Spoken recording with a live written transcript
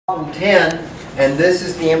Problem 10, and this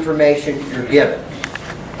is the information you're given.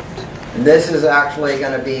 And this is actually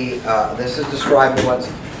going to be, this is describing what's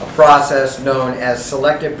a process known as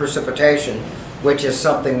selective precipitation, which is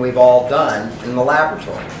something we've all done in the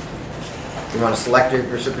laboratory. You want to selectively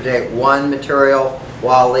precipitate one material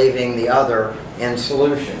while leaving the other in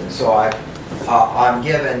solution. So I'm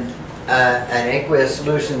given an aqueous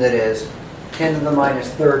solution that is 10 to the minus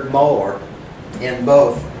third molar in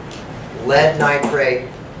both lead nitrate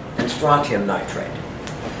and strontium nitrate.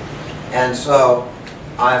 And so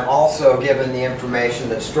I'm also given the information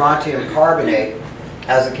that strontium carbonate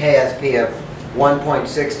has a KSP of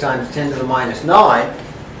 1.6 times 10 to the minus 9,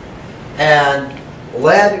 and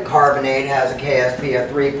lead carbonate has a KSP of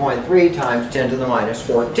 3.3 times 10 to the minus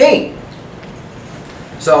 14.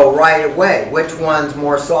 So right away, which one's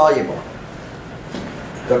more soluble?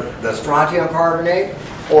 The strontium carbonate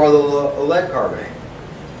or the lead carbonate?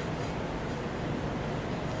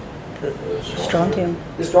 Strontium.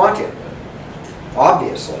 The strontium.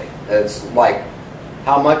 Obviously. It's like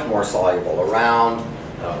how much more soluble? Around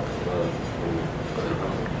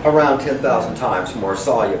 10,000 times more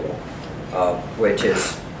soluble, which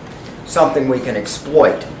is something we can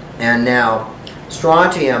exploit. And now,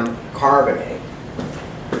 strontium carbonate.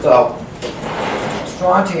 So,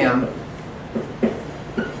 strontium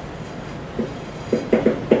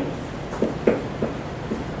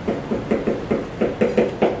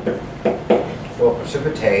will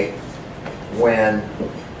precipitate when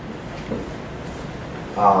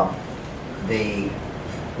the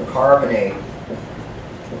carbonate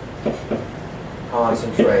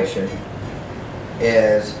concentration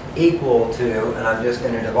is equal to, and I'm just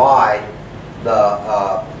going to divide the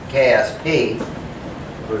KSP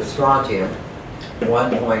for the strontium,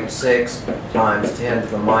 1.6 times 10 to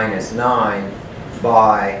the minus 9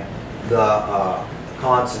 by the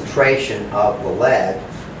concentration of the lead,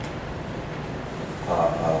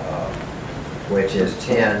 which is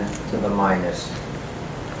 10 to the minus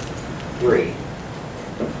 3,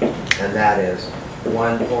 and that is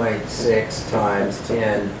 1.6 times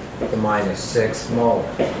 10 to the minus 6 molar.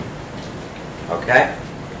 Okay?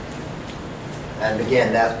 And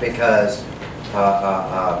again, that's because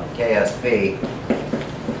KSP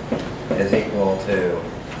is equal to,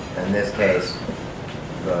 in this case,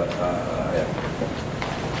 the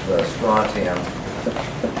strontium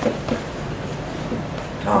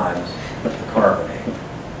times the carbonate.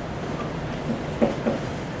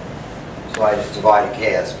 So I just divided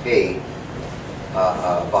KSP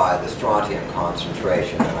by the strontium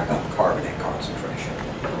concentration, and I got the carbonate concentration.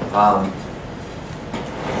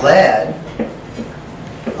 Lead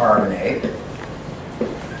carbonate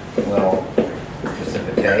will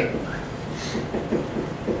precipitate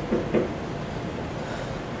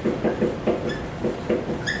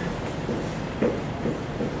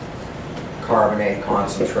carbonate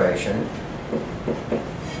concentration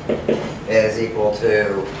is equal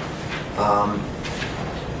to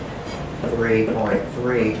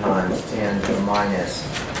 3.3 times 10 to the minus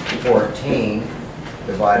 14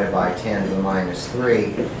 divided by 10 to the minus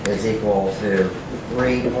 3 is equal to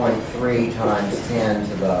 3.3 times 10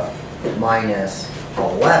 to the minus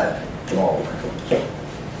 11 molar,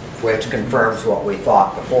 which confirms what we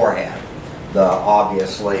thought beforehand.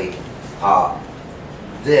 Obviously,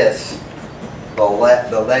 the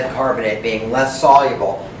lead carbonate being less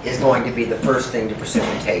soluble is going to be the first thing to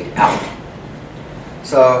precipitate out.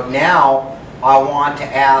 So now I want to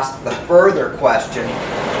ask the further question,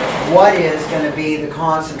 what is going to be the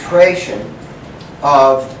concentration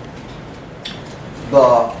of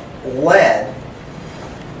the lead?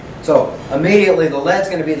 So immediately the lead's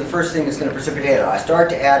going to be the first thing that's going to precipitate out. I start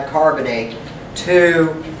to add carbonate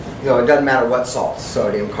to, it doesn't matter what salt,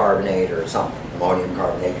 sodium carbonate or something, ammonium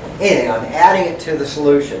carbonate, anything, I'm adding it to the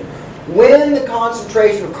solution. When the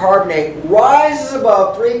concentration of carbonate rises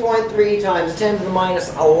above 3.3 times 10 to the minus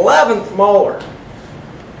 11th molar,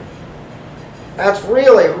 that's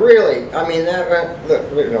really, I mean,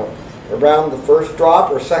 around the first drop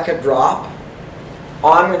or second drop,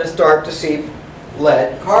 I'm going to start to see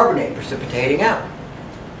lead carbonate precipitating out.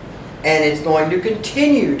 And it's going to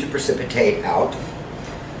continue to precipitate out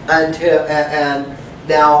until, and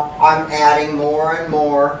now I'm adding more and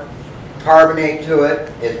more carbonate to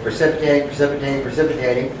it. It's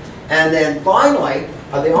precipitating, and then finally,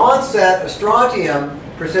 at the onset of strontium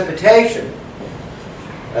precipitation,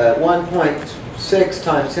 at 1.6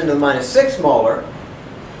 times 10 to the minus 6 molar,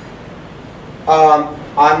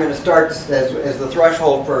 I'm going to start as the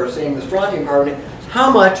threshold for seeing the strontium carbonate,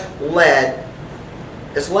 how much lead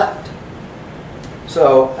is left.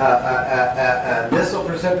 So this will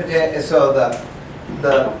precipitate. So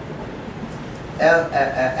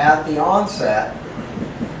at the onset,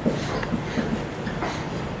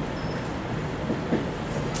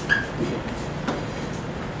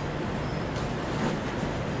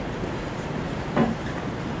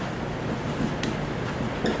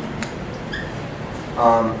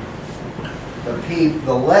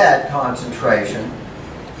 the lead concentration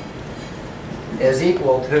is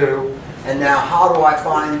equal to, and now how do I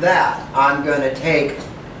find that? I'm going to take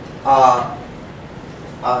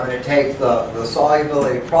the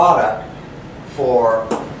solubility product for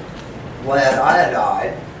lead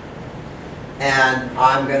iodide, and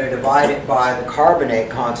I'm going to divide it by the carbonate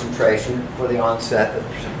concentration for the onset of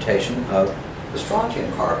precipitation of the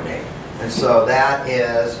strontium carbonate. And so that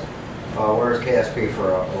is, where's KSP for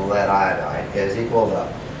a lead iodide, is equal to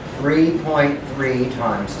 3.3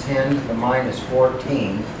 times 10 to the minus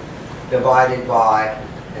 14 divided by,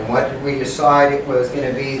 and what did we decide it was going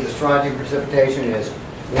to be? The strontium precipitation is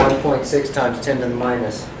 1.6 times 10 to the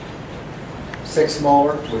minus 6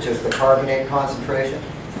 molar, which is the carbonate concentration.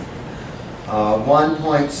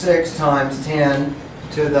 1.6 times 10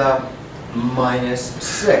 to the minus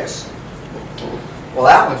 6. Well,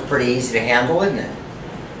 that one's pretty easy to handle, isn't it?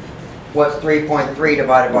 What's 3.3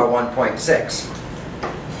 divided by 1.6?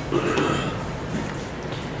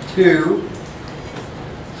 2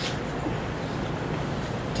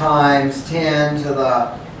 times 10 to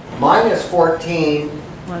the minus 14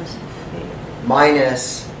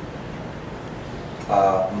 minus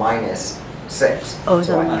 6. Oh,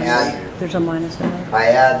 so there's a minus in there. I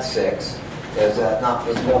add 6. Is that not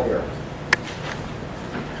visible here?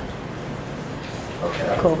 Okay,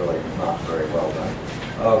 that was really not very well done.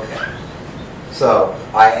 Okay. So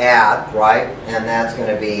I add, right, and that's going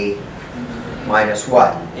to be minus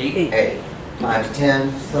what? 8 times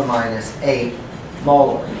 10 to the minus 8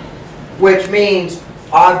 molar. Which means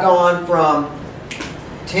I've gone from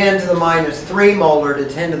 10 to the minus 3 molar to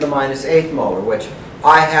 10 to the minus 8 molar, which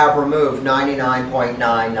I have removed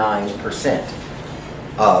 99.99%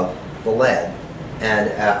 of the lead,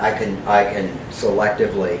 and I can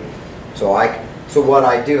selectively. So what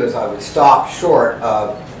I do is I would stop short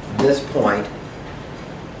of this point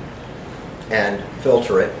and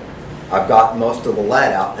filter it. I've got most of the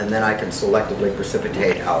lead out, and then I can selectively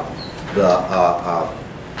precipitate out the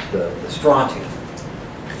strontium,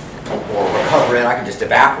 or recover it. I can just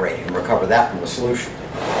evaporate it and recover that from the solution.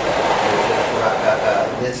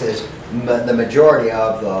 This is the majority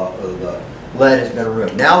of the lead has been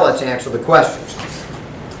removed. Now let's answer the questions.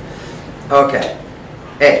 Okay.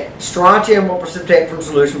 A. Strontium will precipitate from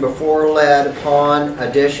solution before lead upon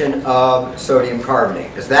addition of sodium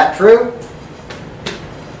carbonate. Is that true?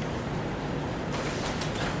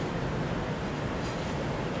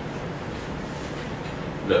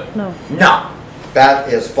 No. No. That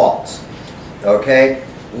is false. Okay?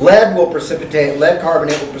 Lead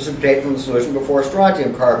carbonate will precipitate from the solution before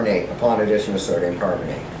strontium carbonate upon addition of sodium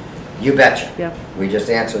carbonate. You betcha. Yep. We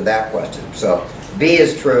just answered that question. So B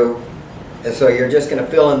is true. And so you're just going to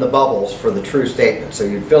fill in the bubbles for the true statement. So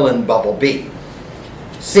you'd fill in bubble B.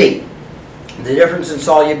 C. The difference in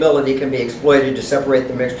solubility can be exploited to separate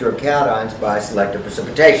the mixture of cations by selective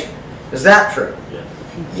precipitation. Is that true? Yes.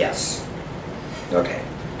 Yes. Okay.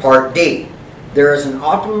 Part D. There is an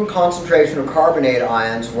optimum concentration of carbonate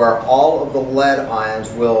ions where all of the lead ions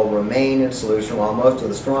will remain in solution while most of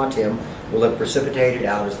the strontium will have precipitated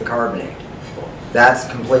out as the carbonate. That's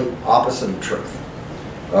complete opposite of truth.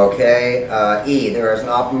 Okay, E, there is an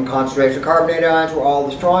optimum concentration of carbonate ions where all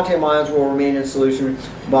the strontium ions will remain in solution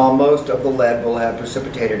while most of the lead will have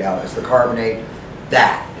precipitated out as the carbonate.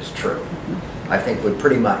 That is true. I think we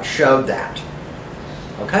pretty much showed that.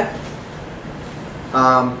 Okay?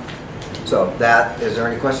 So is there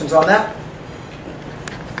any questions on that?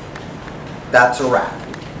 That's a wrap.